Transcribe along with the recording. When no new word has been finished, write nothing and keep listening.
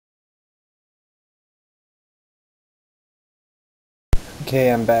Okay,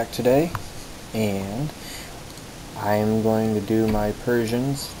 I'm back today, and I'm going to do my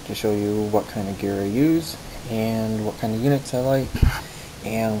Persians to show you what kind of gear I use, and what kind of units I like,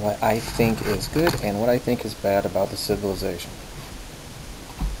 and what I think is good, and what I think is bad about the civilization.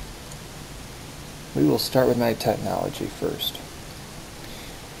 We will start with my technology first.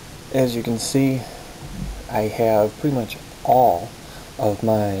 As you can see, I have pretty much all of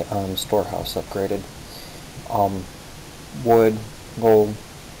my storehouse upgraded. Wood, gold,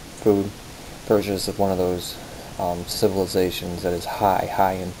 food. Persia is one of those civilizations that is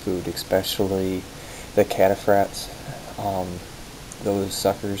high in food, especially the cataphracts. Those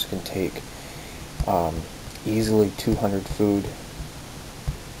suckers can take easily 200 food,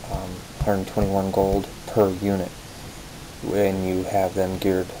 121 gold per unit when you have them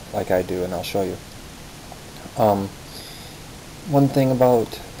geared like I do, and I'll show you. One thing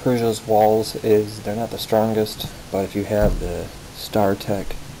about Persia's walls is they're not the strongest, but if you have the Star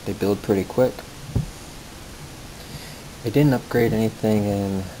Tech, they build pretty quick. I didn't upgrade anything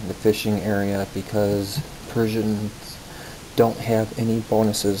in the fishing area because Persians don't have any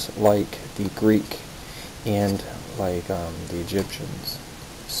bonuses like the Greek and like the Egyptians.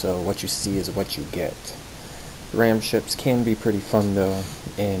 So what you see is what you get. Ram ships can be pretty fun though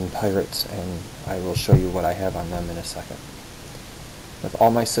in Pirates, and I will show you what I have on them in a second. With all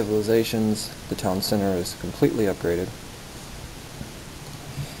my civilizations, the town center is completely upgraded.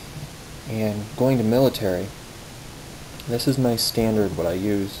 And going to military, this is my standard what I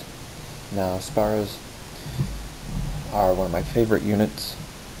use. Now, Sparas are one of my favorite units.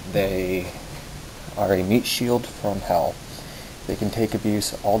 They are a meat shield from hell. They can take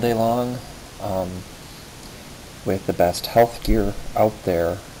abuse all day long with the best health gear out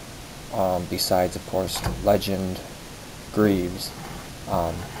there, besides, of course, Legend Greaves,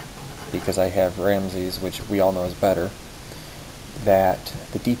 because I have Ramses, which we all know is better. That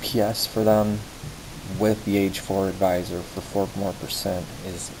the DPS for them with the Age 4 Advisor for 4% more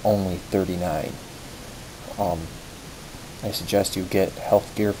is only 39. I suggest you get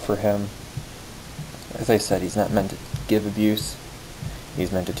health gear for him. As I said, he's not meant to give abuse,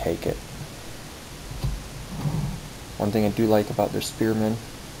 he's meant to take it. One thing I do like about their spearmen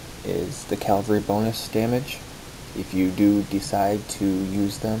is the cavalry bonus damage. If you do decide to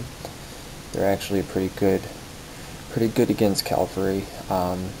use them, they're actually pretty good against cavalry.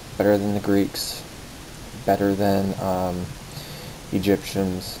 Better than the Greeks, better than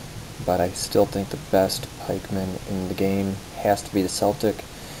Egyptians, but I still think the best pikeman in the game has to be the Celtic.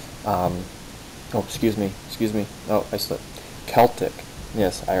 Excuse me. Oh, I slipped. Celtic.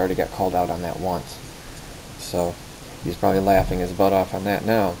 Yes, I already got called out on that once. So he's probably laughing his butt off on that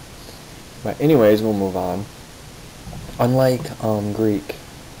now. But anyways, we'll move on. Unlike Greek,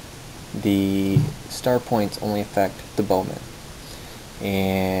 the star points only affect the bowmen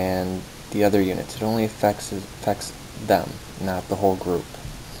and the other units. It only affects them, not the whole group,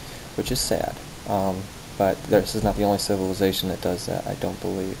 which is sad. But this is not the only civilization that does that, I don't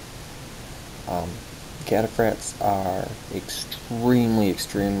believe. Cataphracts are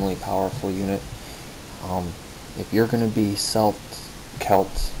extremely powerful unit. If you're going to be Celts,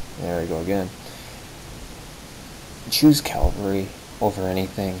 there we go again, choose cavalry over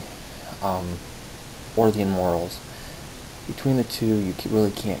anything, or the Immortals. Between the two, you really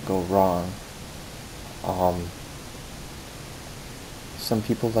can't go wrong. Some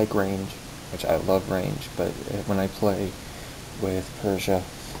people like range, which I love range, but when I play with Persia,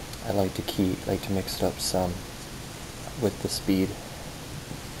 I like to mix it up some with the speed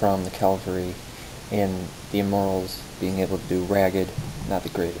from the cavalry, and the Immortals being able to do ragged, not the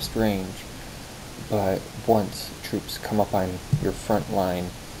greatest range, but once troops come up on your front line,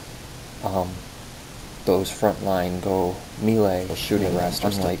 those front line go melee, shooting rest.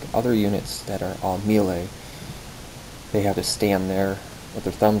 Unlike other units that are all melee, they have to stand there with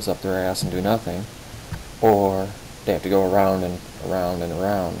their thumbs up their ass and do nothing, or they have to go around and around and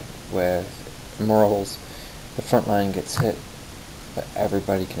around. With Immortals, the front line gets hit, but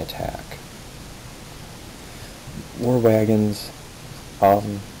everybody can attack. War wagons,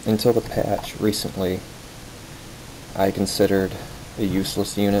 until the patch recently, I considered a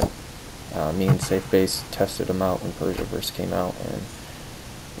useless unit. Me and Safe Base tested them out when Persia first came out, and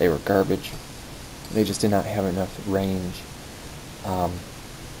they were garbage. They just did not have enough range.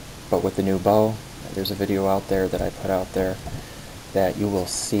 But with the new bow, there's a video out there that I put out there that you will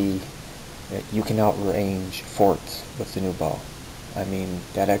see that you can outrange forts with the new bow. I mean,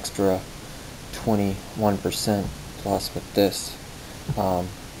 that extra 21% plus with this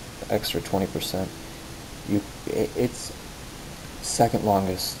extra 20%, it's second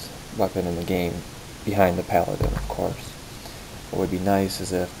longest weapon in the game, behind the Paladin, of course. what would be nice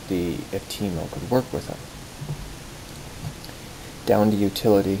is if Teemo could work with him. Down to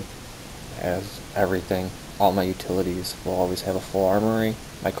utility, as everything, all my utilities will always have a full armory.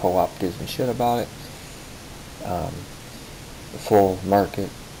 My co-op gives me shit about it. The full market,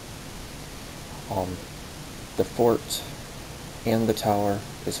 the fort and the tower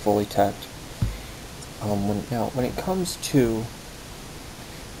is fully teched. When it comes to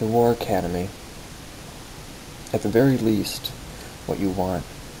the War Academy, at the very least, what you want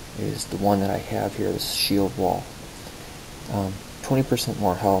is the one that I have here, this shield wall. 20%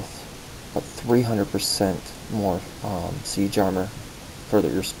 more health, but 300% more siege armor for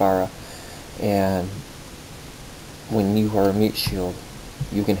your Spara. And when you are a meat shield,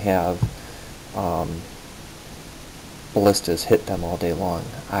 you can have ballistas hit them all day long.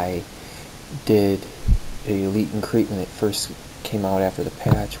 I did a elite and creep when it first came out after the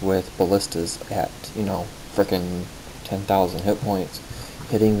patch with ballistas at, frickin' 10,000 hit points,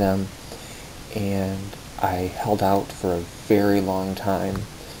 hitting them, and I held out for a very long time.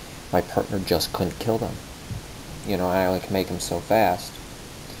 My partner just couldn't kill them. I only can make them so fast,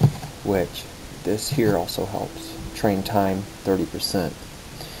 which this here also helps. Train time 30%,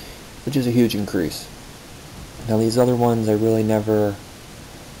 which is a huge increase. Now these other ones I really never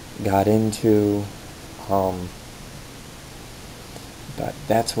got into, but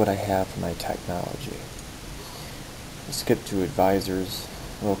that's what I have for my technology. Let's skip to advisors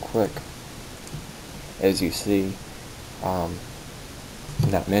real quick. As you see,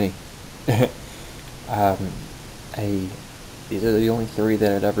 not many. These are the only 3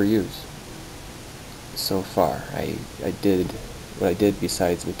 that I'd ever use so far. What I did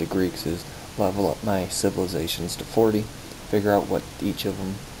besides with the Greeks is level up my civilizations to 40, figure out what each of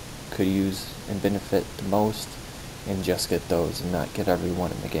them could use and benefit the most, and just get those and not get every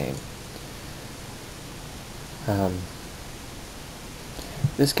one in the game.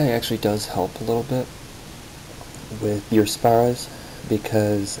 This guy actually does help a little bit with your Sparas,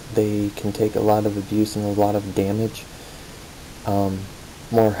 because they can take a lot of abuse and a lot of damage.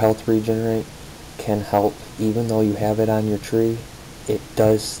 More health regenerate can help. Even though you have it on your tree, it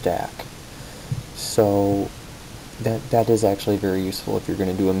does stack. So that is actually very useful if you're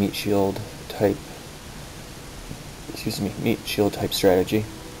going to do a meat shield type strategy.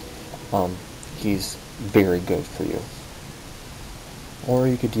 He's very good for you. Or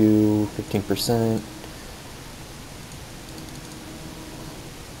you could do 15%.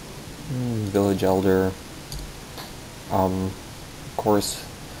 Village Elder. Of course,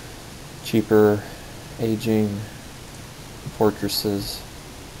 cheaper aging fortresses,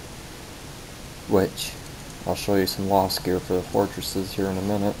 which I'll show you some lost gear for the fortresses here in a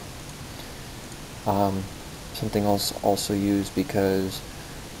minute. Something else also used because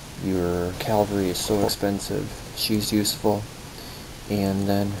your cavalry is so expensive. She's useful. And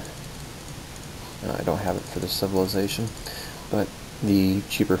then I don't have it for the civilization, but the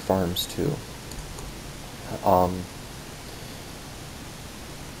cheaper farms too.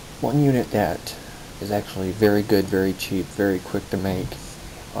 One unit that is actually very good, very cheap, very quick to make,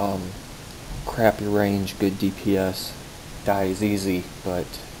 crappy range, good DPS, dies easy, but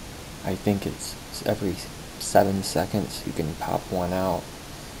I think it's every 7 seconds you can pop one out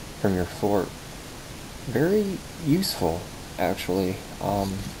from your fort. Very useful, actually.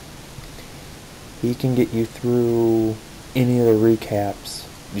 He can get you through any of the recaps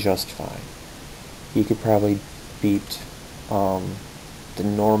just fine. He could probably beat the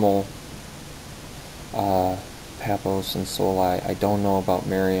normal Paphos and Soli. I don't know about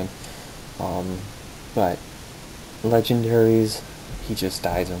Marion, but legendaries, he just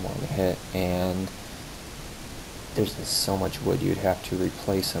dies in one hit, and there's just so much wood you'd have to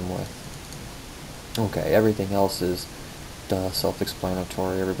replace him with. Okay, everything else is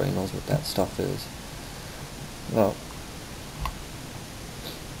self-explanatory. Everybody knows what that stuff is. Well,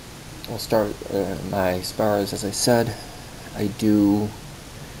 I'll start my Sparas. As I said, I do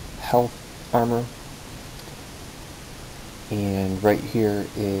health armor, and right here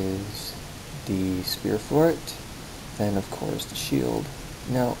is the spear for it, then of course the shield.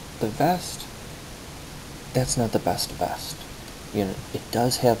 Now the vest, that's not the best vest. It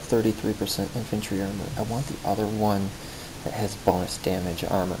does have 33% infantry armor. I want the other one that has bonus damage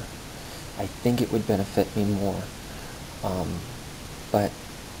armor. I think it would benefit me more, but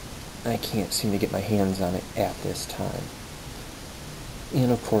I can't seem to get my hands on it at this time.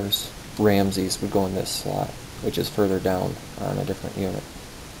 And of course, Ramses would go in this slot, which is further down on a different unit.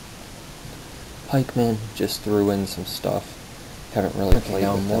 Pikemen just threw in some stuff. Haven't really played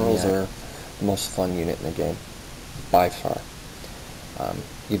with them yet. Morals are the most fun unit in the game, by far.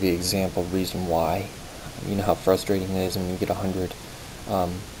 Give you an example, reason why. you know how frustrating it is when you get 100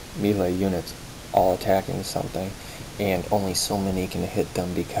 melee units all attacking something, and only so many can hit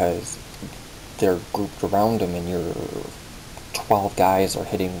them because they're grouped around them, and your 12 guys are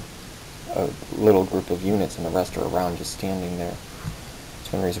hitting a little group of units, and the rest are around just standing there.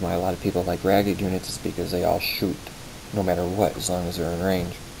 It's one reason why a lot of people like ragged units, is because they all shoot no matter what, as long as they're in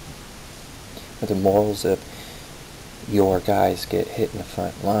range. But the morals, if your guys get hit in the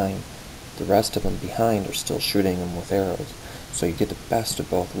front line, the rest of them behind are still shooting them with arrows. So you get the best of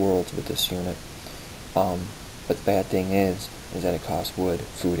both worlds with this unit. But the bad thing is that it costs wood,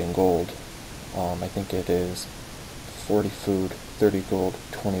 food, and gold. I think it is 40 food, 30 gold,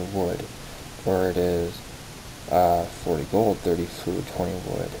 20 wood. Or it is 40 gold, 30 food, 20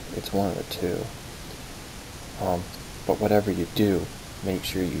 wood. It's one of the two. But whatever you do, make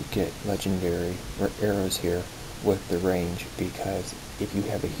sure you get legendary arrows here with the range, because if you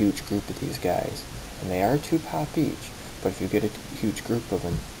have a huge group of these guys, and they are 2 pop each, but if you get a huge group of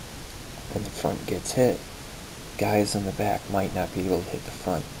them and the front gets hit, guys in the back might not be able to hit the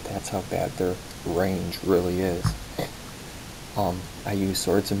front. That's how bad their range really is. I use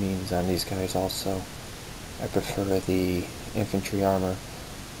swords and means on these guys also. I prefer the infantry armor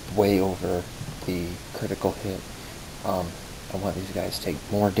way over the critical hit. I want these guys to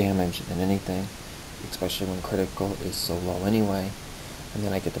take more damage than anything, especially when critical is so low anyway. And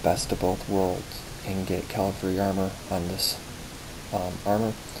then I get the best of both worlds and get cavalry armor on this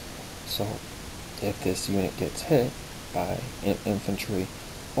armor. So if this unit gets hit by infantry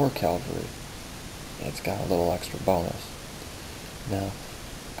or cavalry, it's got a little extra bonus. Now,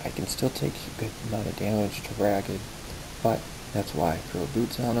 I can still take a good amount of damage to ragged, but that's why I throw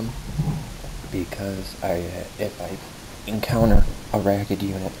boots on them, because if I encounter a ragged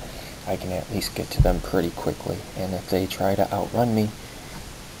unit, I can at least get to them pretty quickly, and if they try to outrun me,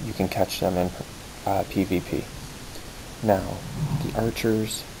 you can catch them in PvP. Now, the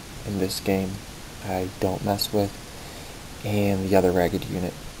archers in this game I don't mess with, and the other ragged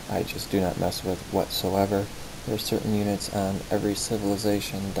unit I just do not mess with whatsoever. There are certain units on every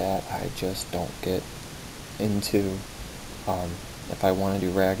civilization that I just don't get into. If I want to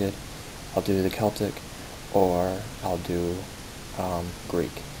do ragged, I'll do the Celtic, or I'll do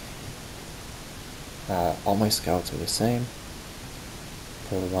Greek. All my scouts are the same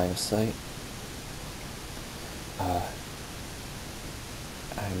for the line of sight. I'm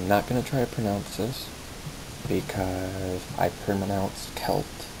not going to try to pronounce this, because I pronounced Celt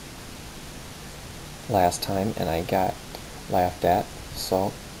last time and I got laughed at,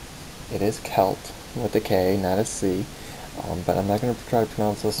 so it is Celt with a K, not a C, but I'm not going to try to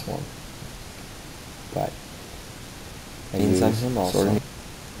pronounce this one. But I use on him also.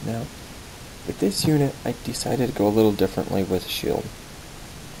 Now, with this unit, I decided to go a little differently with shield.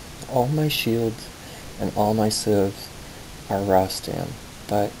 All my shields and all my civs are Rostam,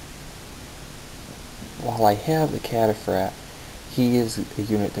 but while I have the Cataphrat, he is a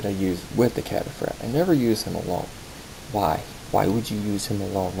unit that I use with the Cataphrat. I never use him alone. Why? Why would you use him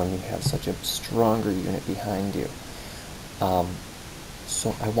alone when you have such a stronger unit behind you?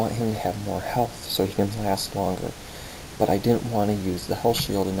 So I want him to have more health so he can last longer. But I didn't want to use the health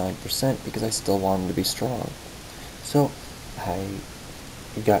shield at 9% because I still want him to be strong. So I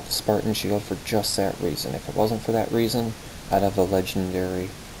got the Spartan shield for just that reason. If it wasn't for that reason, I'd have a legendary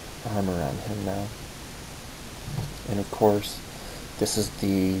armor on him now. And of course, this is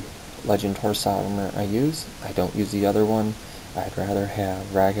the legend horse armor I use. I don't use the other one. I'd rather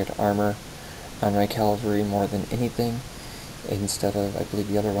have ragged armor on my cavalry more than anything, instead of, I believe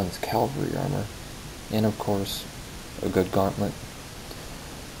the other one's cavalry armor. And of course, a good gauntlet.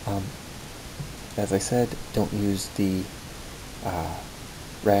 As I said, don't use the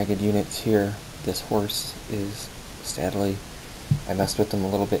ragged units here. This horse is, sadly, I messed with him a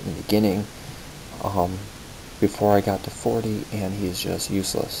little bit in the beginning before I got to 40, and he is just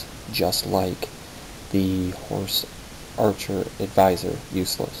useless, just like the horse archer advisor,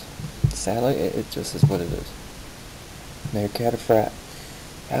 useless. Sadly, it just is what it is. Now your Cataphrat,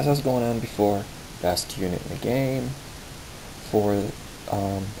 as I was going on before, best unit in the game for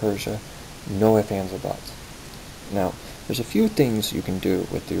Persia, no ifs, ands, or buts. Now, there's a few things you can do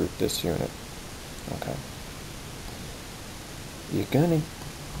with this unit. Okay. You're gonna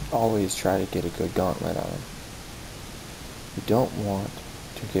always try to get a good gauntlet on him. You don't want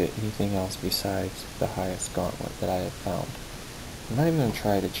to get anything else besides the highest gauntlet that I have found. I'm not even going to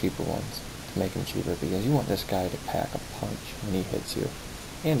try the cheaper ones to make him cheaper, because you want this guy to pack a punch when he hits you,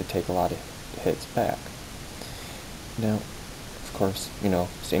 and to take a lot of hits back. Now, of course, you know,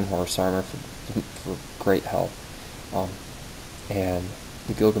 same horse armor for great health, and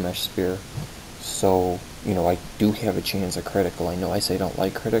the Gilgamesh spear So, you know, I do have a chance of critical. I know I say I don't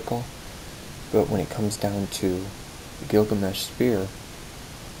like critical, but when it comes down to the Gilgamesh Spear,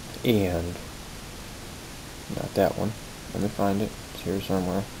 and not that one, let me find it, it's here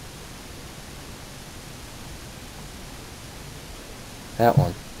somewhere. That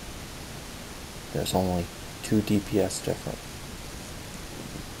one, there's only 2 DPS different.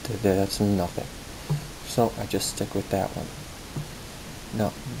 That's nothing. So I just stick with that one.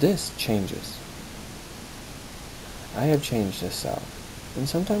 Now, this changes. I have changed this out. And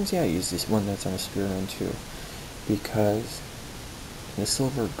sometimes, yeah, I use this one that's on a spear run too. Because the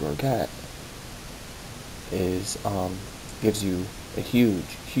Silver Gorget is, gives you a huge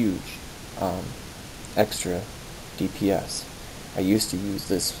extra DPS. I used to use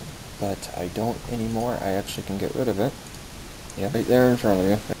this, but I don't anymore. I actually can get rid of it. Yeah, right there in front of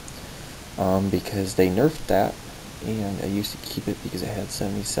you. Because they nerfed that, and I used to keep it because it had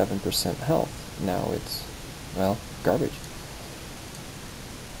 77% health. Now it's, well, garbage.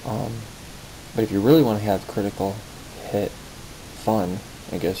 But if you really want to have critical hit fun,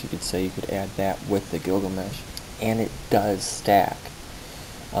 I guess you could say, you could add that with the Gilgamesh, and it does stack.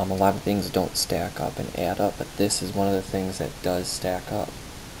 A lot of things don't stack up and add up, but this is one of the things that does stack up.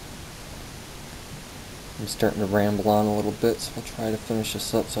 I'm starting to ramble on a little bit, so I'll try to finish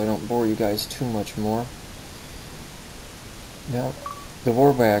this up so I don't bore you guys too much more. Now, the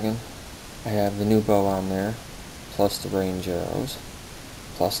war wagon, I have the new bow on there, plus the range arrows,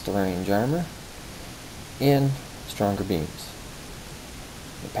 plus the range armor, and stronger beams.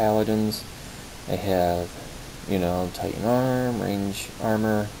 The paladins, I have, you know, Titan arm, range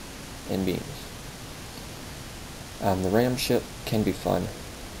armor, and beams. The ram ship can be fun.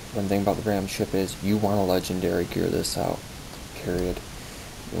 One thing about the ram ship is you want a legendary gear this out, period.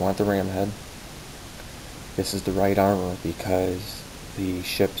 You want the ram head. This is the right armor because the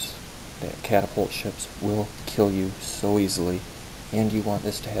ships, the catapult ships, will kill you so easily, and you want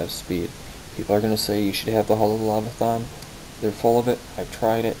this to have speed. People are going to say you should have the Hololavathon. They're full of it. I've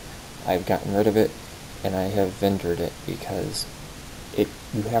tried it. I've gotten rid of it, and I have vendored it because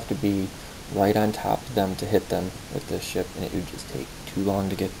you have to be right on top of them to hit them with this ship, and it would just take too long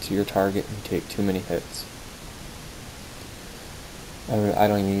to get to your target and take too many hits. I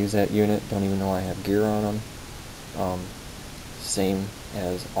don't even use that unit, don't even know I have gear on them. Same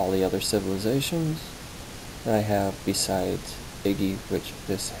as all the other civilizations that I have besides Iggy, which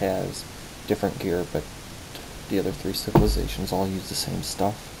this has different gear, but the other 3 civilizations all use the same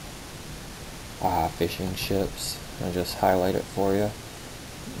stuff. Fishing ships, I'll just highlight it for you.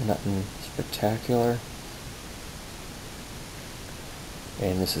 Nothing spectacular.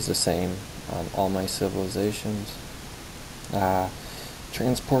 And this is the same on all my civilizations.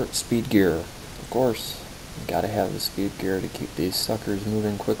 Transport speed gear. Of course, you gotta have the speed gear to keep these suckers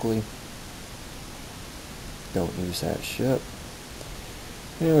moving quickly. Don't use that ship.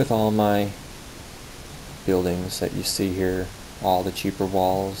 And with all my buildings that you see here, all the cheaper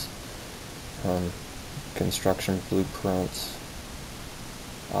walls, construction blueprints.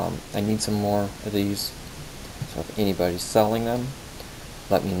 I need some more of these, so if anybody's selling them,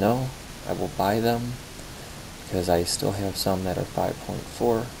 let me know. I will buy them because I still have some that are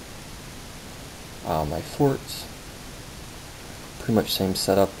 5.4. My forts, pretty much same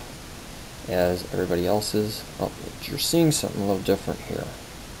setup as everybody else's. Oh, you're seeing something a little different here.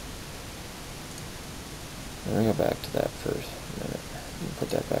 Let me go back to that first a minute. Put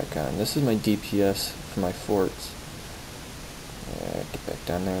that back on. This is my DPS for my forts. Get back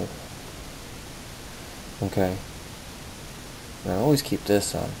down there. Okay. Now, I always keep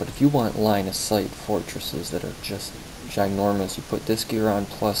this on, but if you want line of sight fortresses that are just ginormous, you put this gear on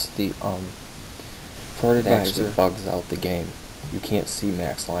plus the Fort Advisor. Actually bugs out the game. You can't see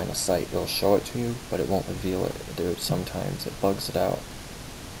max line of sight. It'll show it to you, but it won't reveal it. Sometimes it bugs it out.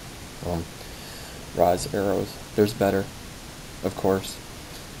 Rods, arrows, there's better, of course,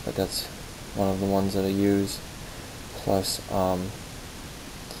 but that's one of the ones that I use. Plus, now,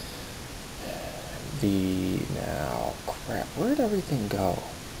 crap, where did everything go?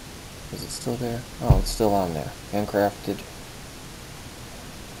 Is it still there? Oh, it's still on there. Handcrafted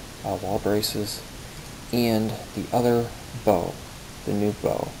wall braces, and the other bow, the new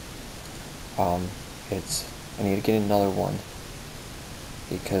bow. I need to get another one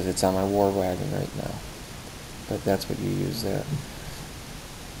because it's on my war wagon right now. But that's what you use there.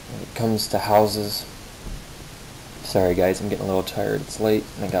 When it comes to houses, sorry guys, I'm getting a little tired. It's late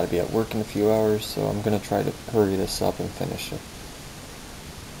and I gotta be at work in a few hours, so I'm gonna try to hurry this up and finish it.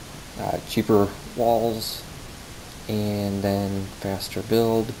 Cheaper walls, and then faster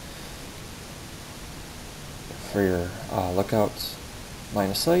build for your lookouts,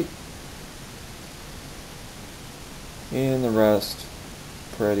 line of sight, And the rest,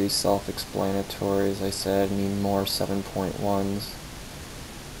 pretty self-explanatory. As I said, need more 7.1s.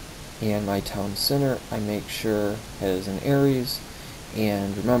 And my town center, I make sure has an Aries.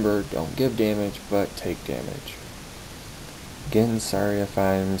 And remember, don't give damage, but take damage. Again, sorry if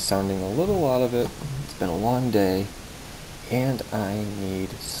I'm sounding a little out of it. It's been a long day, and I need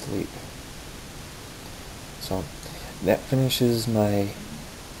sleep. So that finishes my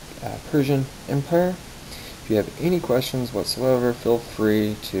Persian Empire. If you have any questions whatsoever, feel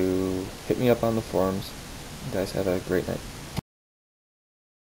free to hit me up on the forums. You guys have a great night.